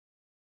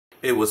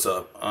Hey, what's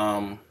up?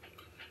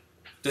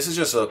 This is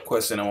just a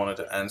question I wanted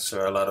to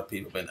answer. A lot of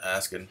people have been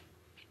asking.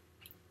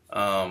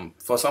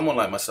 For someone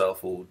like myself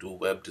who do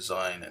web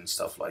design and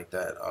stuff like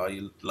that,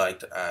 I like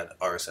to add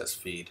RSS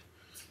feed,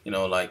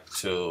 like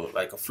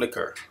a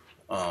Flickr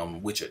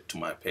widget to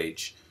my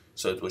page,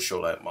 so it will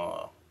show like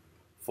my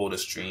folder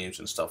streams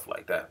and stuff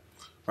like that,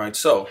 right?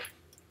 So,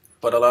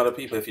 but a lot of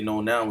people, if you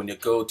know now, when you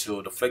go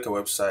to the Flickr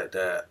website,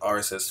 the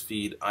RSS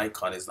feed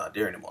icon is not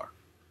there anymore.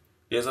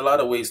 There's a lot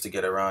of ways to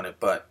get around it,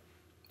 but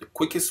the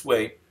quickest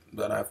way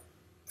that I've,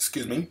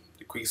 excuse me,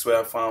 the quickest way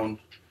I found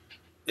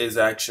is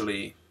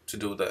actually to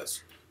do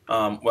this.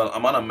 Well,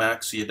 I'm on a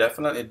Mac, so you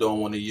definitely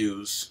don't want to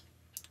use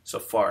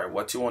Safari.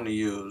 What you want to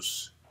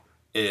use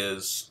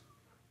is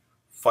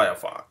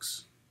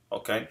Firefox.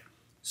 Okay,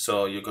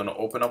 so you're going to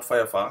open up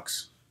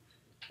Firefox,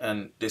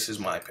 and this is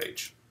my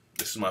page.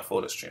 This is my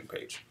folder stream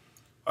page.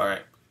 All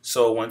right,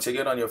 so once you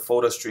get on your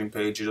folder stream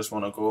page, you just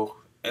want to go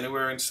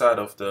anywhere inside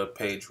of the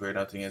page where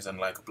nothing is in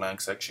like a blank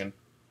section.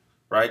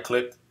 Right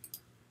click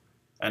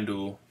and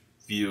do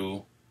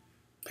view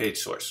page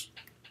source.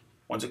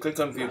 Once you click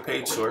on view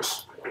page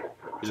source,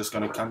 you're just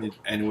going to come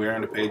anywhere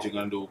on the page. You're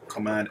going to do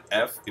Command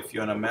F if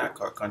you're on a Mac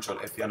or Control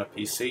F if you're on a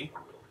PC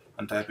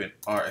and type in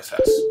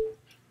RSS.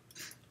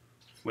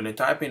 When you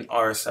type in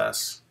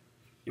RSS,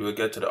 you will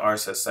get to the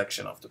RSS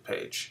section of the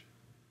page.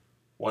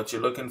 What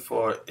you're looking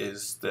for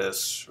is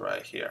this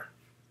right here,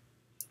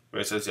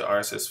 where it says your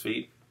RSS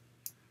feed.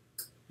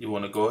 You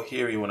want to go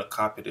here, you want to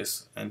copy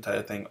this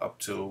entire thing up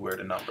to where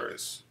the number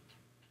is.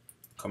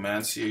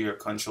 Command C or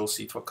Control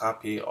C for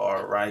copy,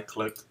 or right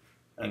click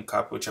and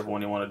copy whichever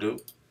one you want to do.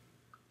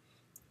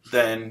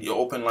 Then you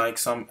open like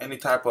any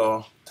type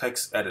of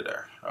text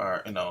editor,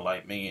 or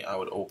like me, I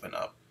would open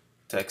up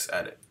text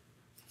edit,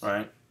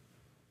 right?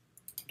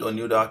 Do a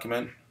new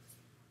document.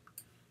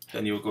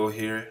 Then you will go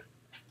here.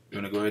 You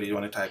want to go ahead, you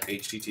want to type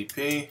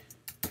HTTP,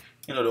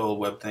 the whole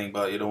web thing,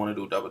 but you don't want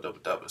to do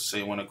www. So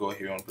you want to go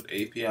here, you want to put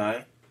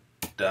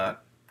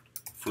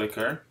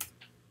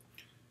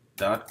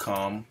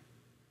api.flickr.com/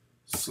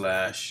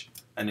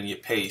 and then you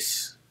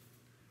paste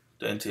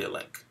the entire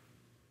link,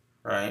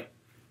 right?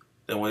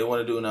 Then what you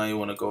want to do now, you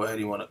want to go ahead,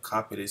 you want to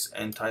copy this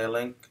entire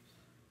link,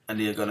 and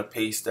then you're going to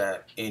paste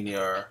that in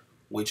your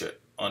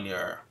widget on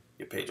your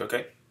page,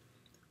 okay?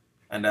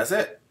 And that's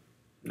it.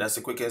 That's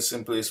the quickest,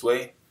 simplest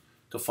way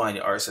to find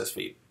your RSS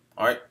feed.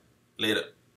 All right, later.